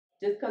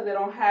Just because they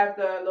don't have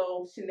the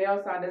little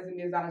Chanel sign doesn't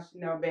mean it's not a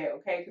Chanel bag,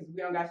 okay? Because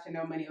we don't got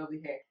Chanel money over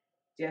here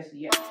just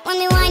yet.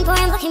 Only wine for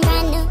him looking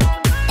brand new.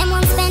 Them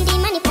won't spend the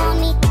money for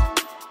me.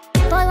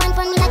 Boy, one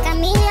for me like a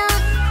million.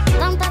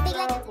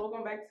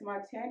 Welcome back to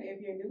my channel. If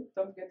you're new,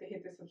 don't forget to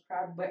hit the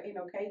subscribe button,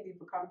 okay? Leave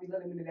a comment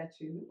below, let me know that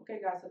you're new. Okay,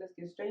 guys, so let's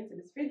get straight into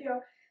this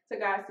video. So,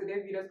 guys, so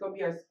this video is going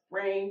to be a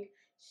spring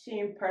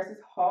Shein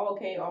purses haul,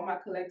 okay? All my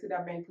collected,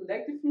 I've been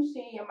collected from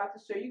Shein. I'm about to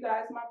show you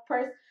guys my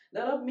purse,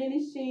 little mini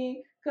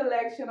Shein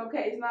collection,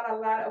 okay? It's not a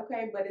lot,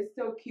 okay, but it's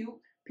still cute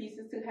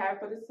pieces to have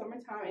for the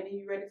summertime, and then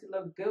you're ready to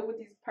look good with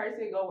these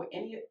purses. Go with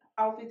any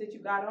outfit that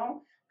you got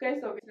on. Okay,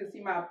 so if you want to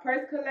see my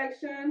purse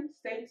collection,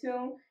 stay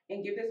tuned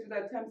and give this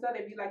video a thumbs up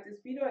if you like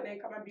this video, and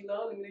then comment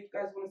below. Let me know if you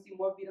guys want to see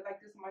more videos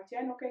like this on my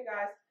channel. Okay,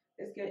 guys,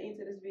 let's get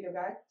into this video,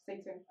 guys. Stay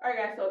tuned. All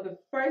right, guys. So the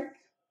first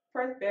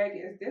bag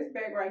is this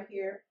bag right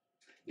here.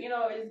 You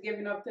know, it's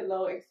giving up to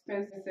low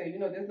expensive. So you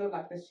know, this looks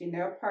like the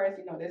Chanel purse.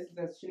 You know, this is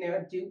a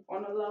Chanel dupe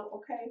on the low.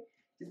 Okay,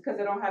 just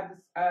because I don't have this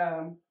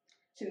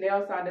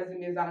Chanel sign doesn't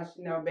mean it's not a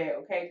Chanel bag.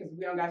 Okay, because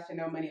we don't got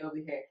Chanel money over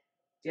here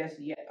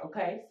just yet.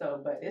 Okay, so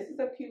but this is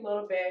a cute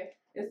little bag.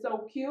 It's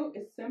so cute.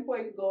 It's simple.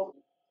 It can go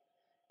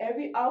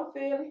every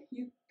outfit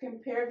you can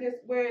pair this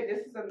with.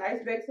 This is a nice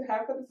bag to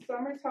have for the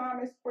summertime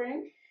and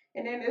spring.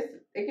 And then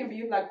it can be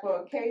used like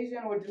for occasion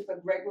or just a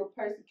regular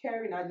purse to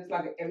carry, not just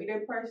like an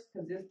everyday purse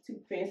because it's too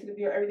fancy to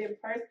be an everyday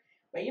purse.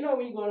 But you know,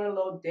 when you go on a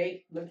little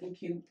date looking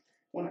cute,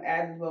 want to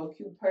add a little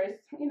cute purse,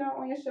 you know,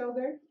 on your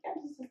shoulder. Yeah,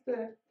 this is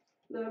the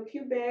little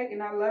cute bag,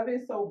 and I love it.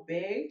 It's so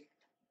big.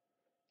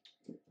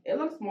 It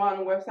looks small on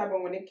the website,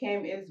 but when it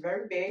came, it's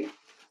very big.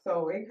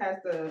 So it has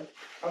the,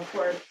 of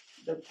course,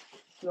 the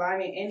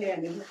lining in there,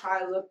 and this is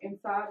how it looks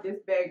inside. This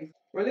bag is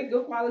really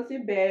good quality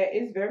bag.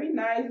 It's very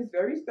nice. It's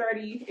very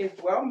sturdy.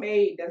 It's well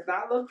made. Does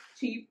not look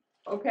cheap.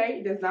 Okay,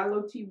 it does not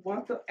look cheap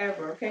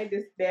whatsoever. Okay,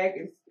 this bag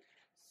is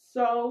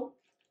so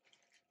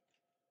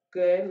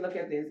good. Look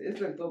at this.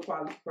 It's a good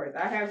quality purse.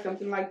 I have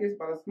something like this,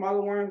 but a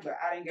smaller one, but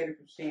I didn't get it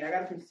from Shein. I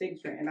got it from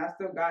Satchel, and I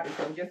still got it.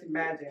 So just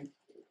imagine.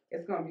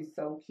 It's going to be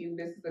so cute.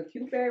 This is a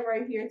cute bag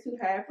right here to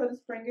have for the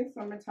spring and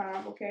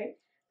summertime, okay?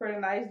 For a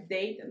nice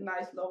date, a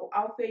nice little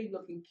outfit,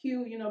 looking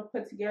cute, you know,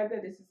 put together.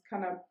 This is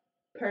kind of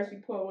purse you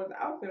put with the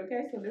outfit,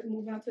 okay? So let's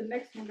move on to the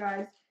next one,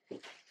 guys.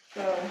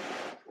 So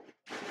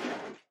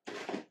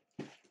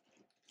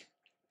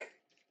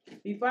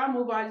before I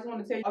move on, I just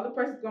want to tell you, all the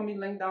purses are going to be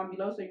linked down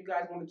below, so you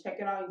guys want to check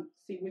it out and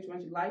see which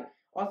ones you like.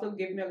 Also,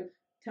 give me a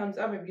thumbs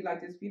up if you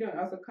like this video, and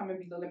also comment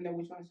below, let me know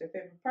which one is your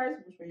favorite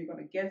purse, which one you're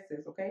going to guess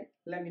this, okay?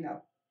 Let me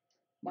know.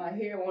 My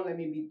hair won't let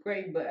me be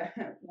great, but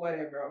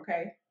whatever,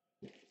 okay?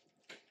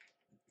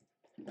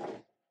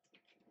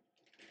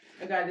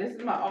 Okay, this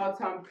is my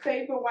all-time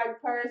favorite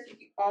white purse. You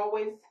can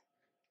always,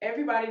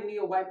 everybody need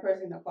a white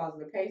purse in the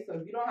closet, okay? So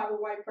if you don't have a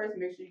white purse,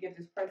 make sure you get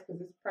this purse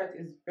because this purse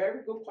is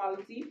very good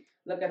quality.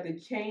 Look at the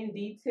chain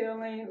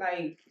detailing,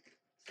 like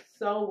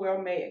so well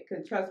made.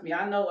 Because trust me,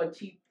 I know a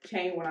cheap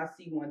chain when I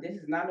see one. This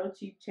is not no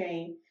cheap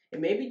chain. It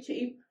may be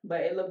cheap,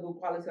 but it looks good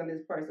quality on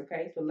this purse,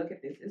 okay? So look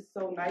at this. It's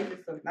so nice.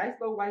 It's a nice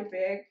little white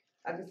bag.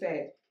 Like I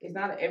said, it's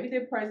not an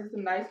everyday purse. It's a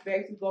nice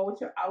bag to go with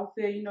your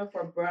outfit, you know,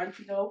 for brunch,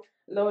 you know,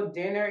 a little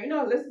dinner. You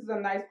know, this is a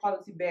nice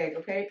quality bag,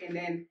 okay? And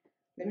then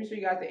let me show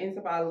you guys the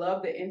inside. I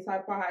love the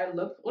inside part, how it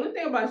looks. Only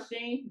thing about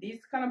Shein, these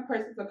kind of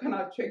purses are kind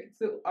of tricky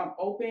to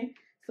open.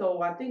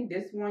 So I think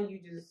this one, you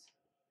just,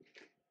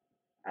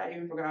 I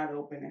even forgot how to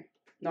open it.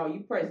 No, you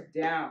press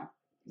down.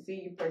 You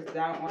see, you press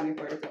down on it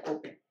for it to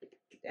open.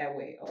 That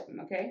way open,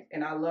 okay?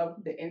 And I love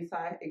the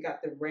inside. It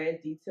got the red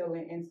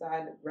detailing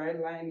inside, the red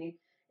lining.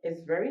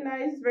 It's very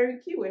nice, very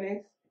cute, and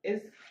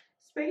it's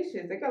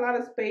spacious. They got a lot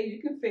of space. You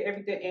can fit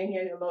everything in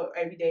here. A little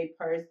everyday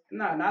purse.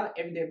 No, not an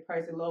everyday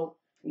purse. A little,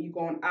 when you're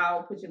going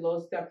out, put your little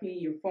stuff in,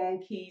 your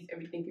phone, keys,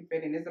 everything can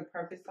fit in. It's a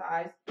perfect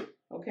size,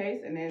 okay?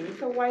 And then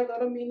it's a white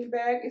little mini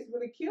bag. It's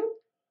really cute.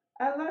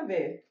 I love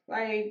it.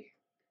 Like,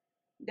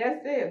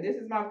 that's it. This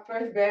is my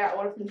first bag I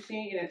ordered from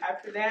Shein, and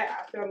after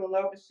that, I fell in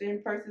love with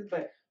Shein purses.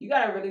 But you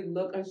gotta really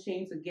look on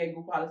Shein to get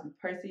good quality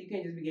purses. You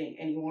can't just be getting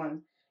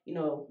anyone. You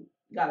know,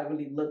 you gotta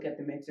really look at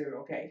the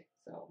material. Okay,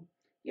 so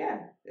yeah,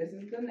 this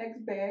is the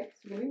next bag.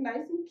 It's really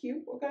nice and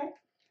cute. Okay,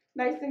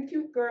 nice and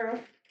cute, girl.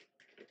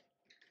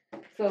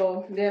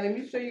 So then let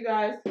me show you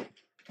guys.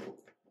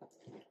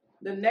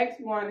 The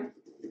next one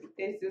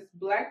is this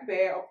black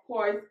bag. Of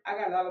course, I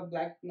got a lot of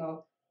black.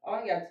 No. I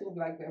only got 2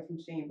 black bags from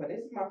Shein, but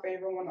this is my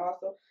favorite one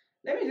also.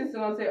 Let me just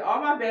say, all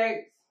my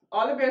bags,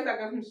 all the bags I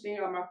got from Shein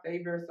are my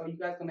favorite, so you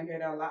guys gonna hear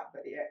that a lot.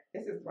 But yeah,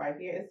 this is right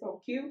here. It's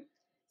so cute,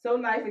 so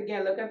nice.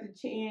 Again, look at the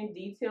chain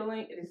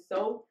detailing. It is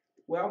so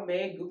well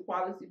made, good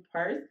quality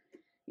purse.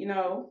 You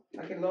know,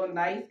 like a little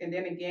nice. And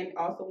then again,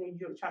 also when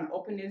you're trying to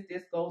open this,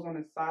 this goes on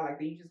the side.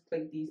 Like you just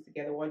click these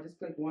together, or just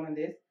click one on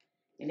this,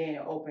 and then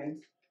it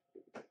opens.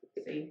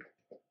 See?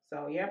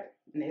 So yep,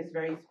 and it's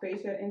very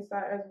spacious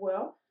inside as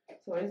well.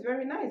 So it's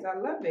very nice. I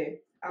love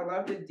it. I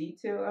love the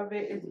detail of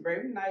it. It's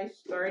very nice,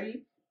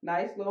 sturdy,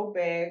 nice little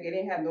bag. It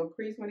didn't have no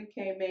crease when it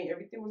came in.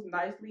 Everything was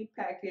nicely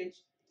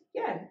packaged.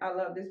 Yeah, I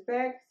love this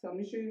bag. So let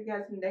me show you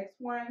guys the next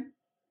one.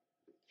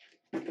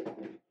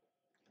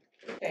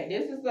 Okay,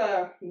 this is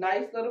a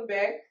nice little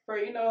bag for,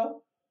 you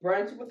know,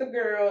 brunch with the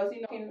girls,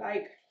 you know,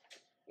 like,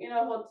 you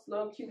know, hold this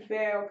little cute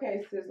bag.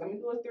 Okay, sis, let me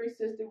do a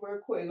 360 real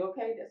quick.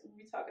 Okay, that's what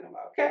we're talking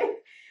about. Okay,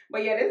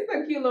 but yeah, this is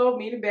a cute little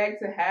mini bag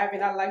to have,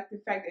 and I like the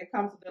fact that it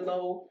comes with a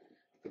little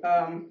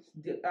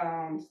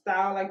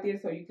style like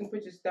this, so you can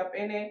put your stuff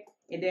in it,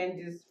 and then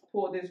just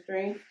pull this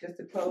string just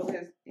to close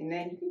this, and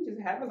then you can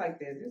just have it like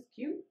this. It's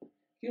cute,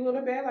 cute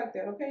little bag like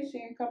that. Okay,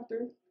 Shein, come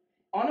through.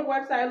 On the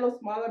website, a little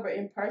smaller, but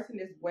in person,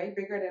 it's way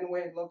bigger than the way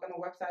it looks on the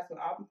website. So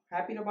I'm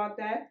happy about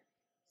that.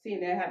 See,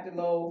 and they have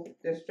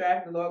the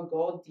strap, the little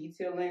gold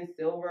detailing,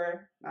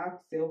 silver,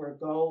 not silver,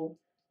 gold.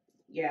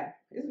 Yeah,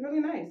 it's really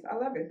nice. I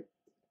love it.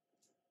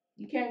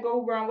 You can't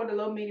go wrong with a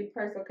little mini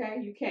purse, okay?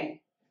 You can't.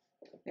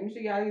 Let me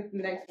show y'all the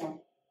next one.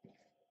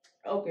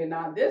 Okay,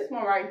 now this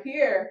one right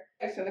here.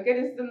 Actually, look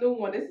at this, the new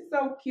one. This is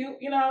so cute,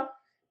 you know.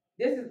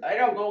 This is, I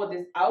don't go with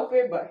this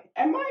outfit, but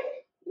it might,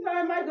 you know,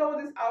 I might go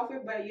with this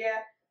outfit, but yeah.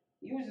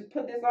 You just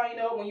put this on, you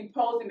know, when you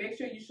pose and make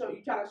sure you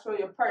trying to show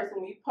your purse.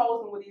 When you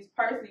posing with these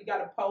purses, you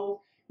gotta pose.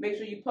 Make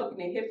sure you poking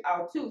the hips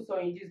out too. So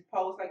you just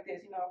pose like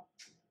this,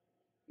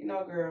 you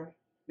know, girl.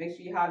 Make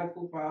sure you hide the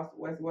food for us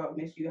as well.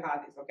 Make sure you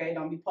hide this, okay?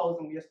 Don't be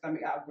posing with your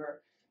stomach out, girl.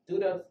 Do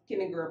the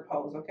skinny girl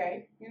pose,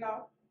 okay? You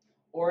know.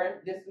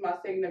 Or this is my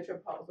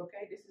signature pose,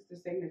 okay? This is the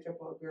signature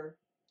pose, girl.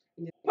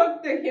 And just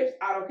poke the hips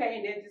out, okay?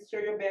 And then just show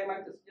your back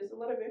like this, just a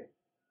little bit.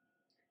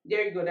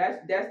 There you go.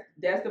 That's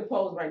the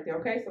pose right there.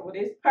 Okay. So with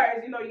this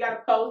purse, you know, you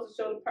gotta pose to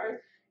show the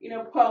purse. You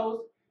know, pose,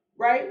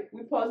 right?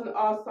 We posing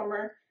all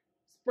summer,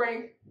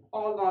 spring,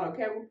 all on.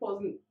 Okay. We're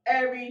posing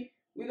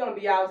we're gonna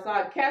be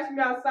outside. Catch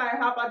me outside.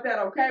 How about that?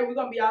 Okay. We're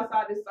gonna be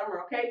outside this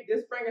summer. Okay.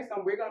 This spring and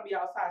summer, we're gonna be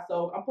outside.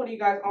 So I'm putting you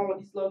guys on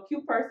with these little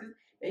cute purses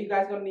that you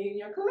guys gonna need in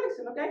your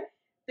collection. Okay.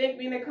 Thank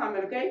me in the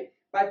comment. Okay.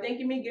 By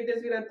thanking me, give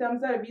this video a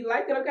thumbs up if you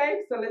like it.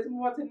 Okay. So let's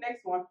move on to the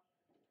next one.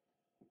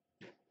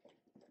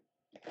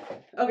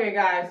 Okay,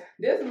 guys,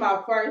 this is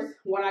my first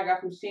one I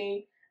got from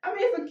Shein. I mean,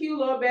 it's a cute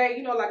little bag.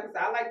 You know, like I said,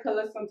 I like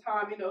colors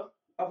sometimes, you know.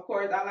 Of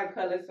course, I like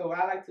colors, so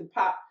I like to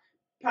pop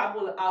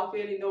with an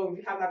outfit. You know, if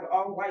you have like an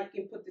all white,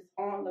 you can put this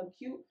on, look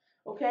cute.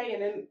 Okay,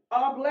 and then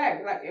all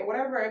black, like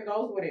whatever it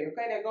goes with it.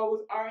 Okay, that goes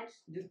with orange.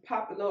 Just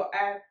pop a little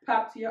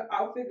pop to your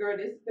outfit, girl.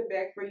 This is the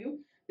bag for you.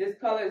 This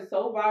color is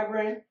so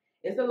vibrant.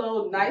 It's a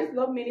little nice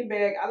little mini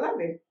bag. I love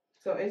it.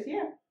 So it's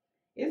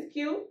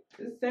cute.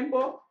 It's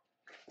simple.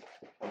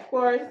 Of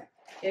course.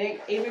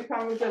 It even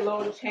comes with a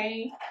little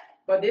chain,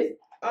 but the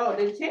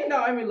chain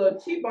don't even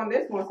look cheap on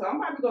this one, so I'm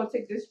probably gonna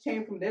take this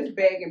chain from this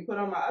bag and put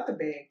on my other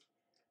bag.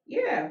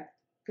 Yeah,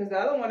 because the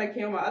other one that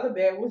came on my other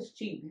bag was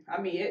cheap.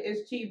 I mean,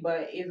 it's cheap,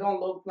 but it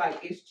don't look like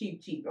it's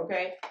cheap.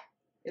 Okay,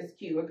 it's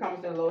cute. It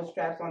comes with little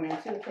straps on there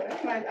too, so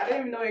that's nice. I didn't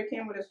even know it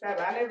came with a strap.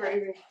 I never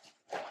even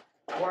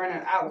worn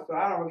it out, so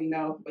I don't really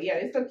know. But yeah,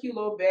 it's a cute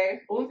little bag.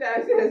 Only thing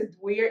I said is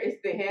weird.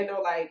 It's the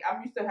handle. Like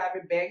I'm used to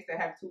having bags that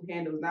have two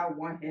handles, not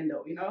one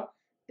handle. You know.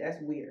 That's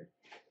weird.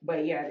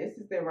 But yeah, this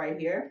is it right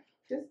here.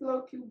 Just a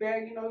little cute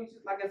bag, you know. You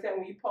just, like I said,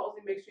 when you pose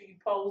it, make sure you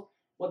pose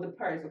with the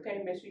purse,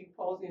 okay? Make sure you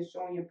pose and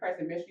showing your purse,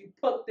 and make sure you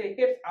poke the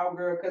hips out,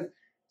 girl, because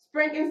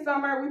spring and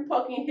summer, we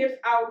poking hips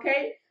out,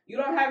 okay? You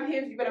don't have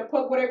hips, you better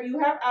poke whatever you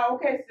have out,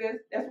 okay, sis?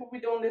 That's what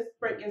we're doing this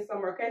spring and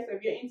summer, okay? So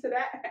if you're into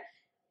that,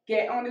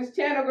 get on this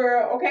channel,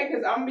 girl, okay?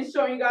 Because I'm going to be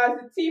showing you guys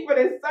the tea for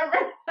this summer.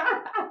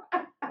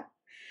 All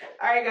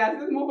right, guys,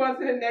 let's move on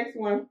to the next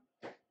one.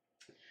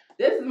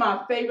 This is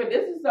my favorite.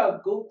 This is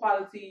a good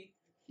quality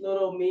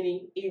little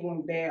mini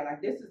E1 bag.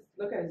 Like this is,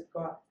 look at this,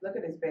 God. Look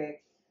at this bag.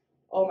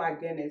 Oh my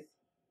goodness.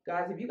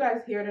 Guys, if you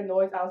guys hear the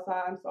noise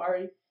outside, I'm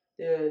sorry.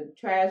 The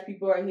trash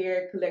people are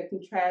here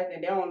collecting trash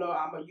and they don't know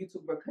I'm a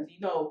YouTuber because,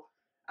 you know,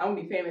 I'm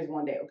going to be famous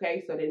one day,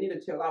 okay? So they need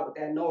to chill out with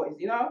that noise,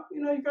 you know?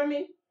 You feel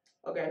me?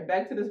 Okay,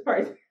 back to this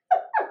person.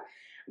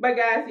 But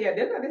guys, yeah,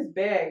 look at this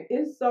bag.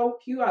 It's so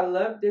cute. I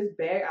love this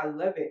bag. I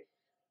love it.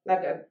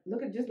 Like,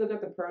 just look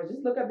at the pearls.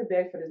 Just look at the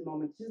bag for this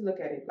moment. Just look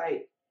at it.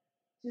 Like,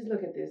 just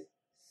look at this.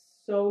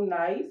 So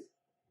nice.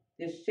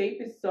 The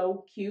shape is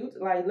so cute.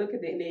 Like, look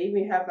at it. And they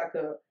even have like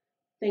a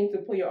thing to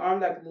put your arm,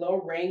 like a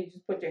little ring.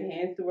 Just put your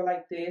hands through it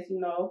like this, you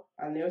know.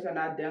 Our nails are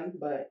not done,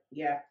 but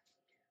yeah.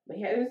 But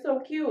yeah, it's so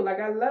cute. Like,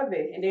 I love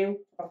it. And then,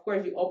 of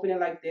course, you open it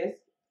like this.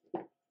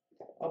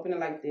 Open it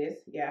like this.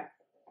 Yeah.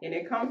 And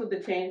it comes with the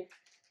chain.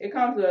 It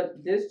comes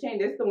with this chain.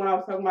 This is the one I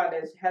was talking about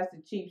that has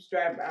the cheap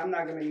strap, but I'm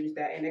not going to use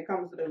that. And it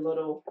comes with a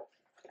little,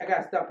 I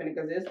got stuff in it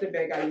because this is the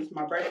bag I used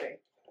for my birthday.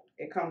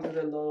 It comes with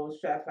a little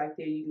strap like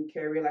that. You can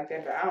carry it like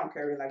that, but I don't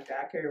carry it like that.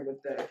 I carry it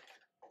with the,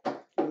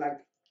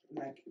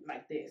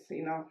 like this,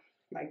 you know,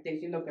 like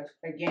this. You know, cause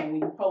again,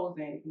 when you pose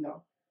in, you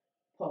know,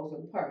 pose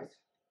with the purse.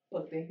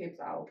 Put the hips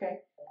out, okay?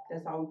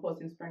 That's how we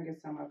pose in spring and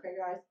summer, okay,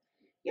 guys?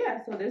 Yeah,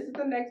 so this is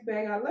the next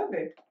bag. I love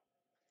it.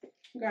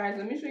 Guys,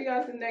 let me show you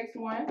guys the next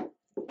one.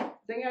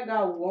 I think I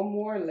got one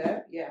more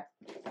left. Yeah.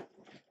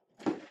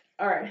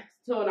 All right.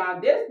 So now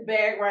this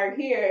bag right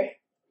here,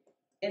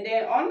 and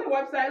then on the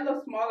website it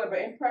looks smaller, but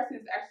in person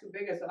it's actually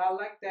bigger. So I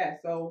like that.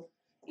 So,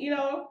 you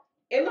know,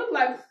 it looked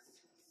like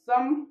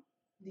some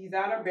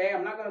designer bag.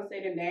 I'm not gonna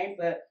say the name,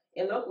 but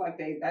it look like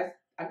that.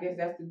 I guess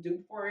that's the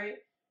dupe for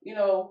it. You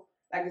know,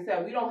 like I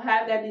said, we don't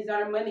have that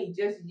designer money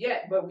just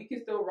yet, but we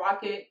can still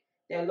rock it.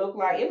 That look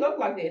like it.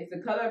 It's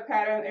the color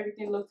pattern,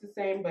 everything looks the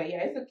same. But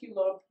yeah, it's a cute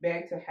little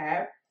bag to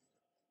have.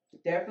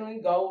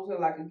 Definitely goes with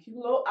like a cute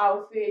little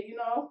outfit, you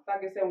know.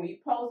 Like I said, when you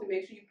pose,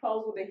 make sure you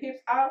pose with the hips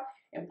out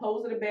and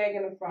pose with the bag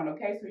in the front,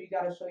 okay? So you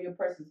gotta show your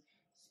purses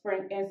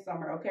spring and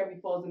summer, okay?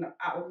 We posing them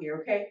out here,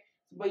 okay?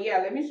 But yeah,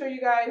 let me show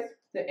you guys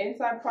the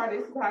inside part.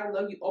 This is how it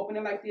looks. You open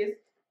it like this.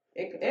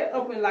 It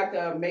opened like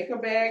a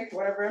makeup bag,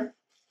 whatever.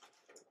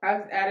 I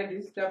just added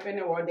this stuff in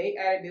there, or they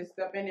added this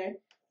stuff in there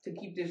to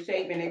keep the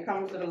shape, and it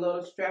comes with a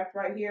little strap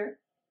right here.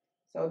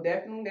 So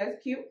definitely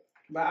that's cute.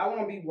 But I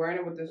won't be wearing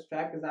it with the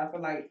strap because I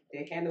feel like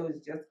the handle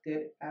is just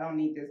good. I don't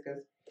need this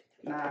because,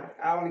 nah,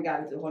 I only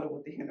got it to hold it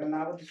with the handle,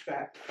 not with the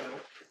strap. So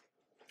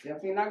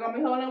definitely not going to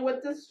be holding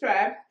with the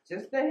strap,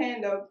 just the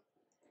handle.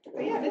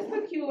 But yeah, this is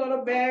a cute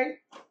little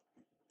bag.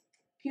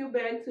 Cute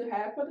bag to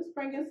have for the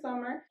spring and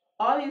summer.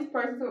 All these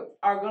purses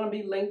are going to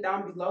be linked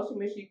down below, so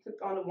make sure you click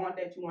on the one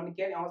that you want to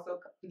get, and also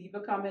leave a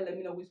comment. Let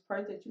me know which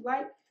purse that you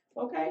like.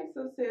 Okay,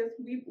 so sis,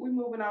 we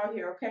moving out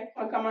here. Okay,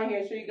 I'll come on here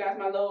and show you guys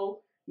my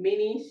little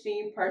mini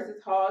Shein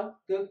purses haul.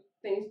 Good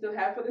things to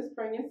have for the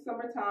spring and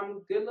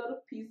summertime. Good little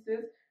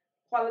pieces,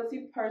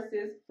 quality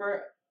purses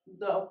for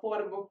the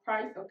affordable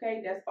price.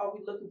 Okay, that's all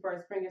we're looking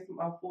for. Spring and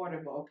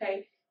affordable.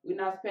 Okay, we're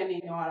not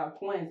spending all our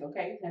coins.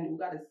 Okay, and we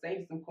gotta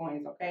save some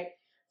coins. Okay,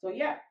 so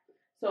yeah.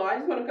 So I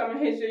just want to come in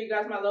here and show you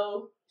guys my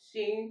little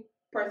Shein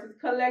purses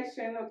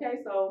collection. Okay,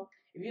 so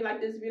if you like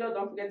this video,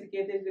 don't forget to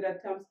give this video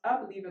a thumbs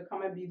up. Leave a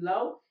comment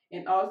below.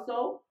 And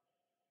also,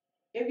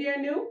 if you're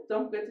new,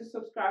 don't forget to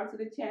subscribe to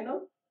the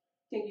channel.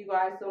 Thank you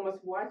guys so much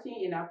for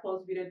watching. And I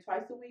post video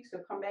twice a week. So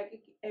come back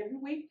every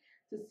week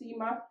to see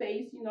my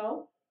face, you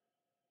know.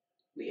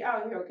 We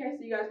out here, okay?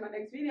 See you guys in my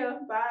next video.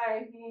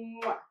 Bye.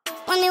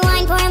 When me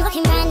wine for him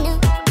looking brand new.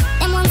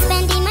 Them won't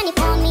spend the money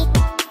for me.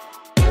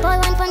 Boy,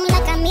 one for me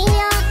like a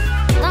million.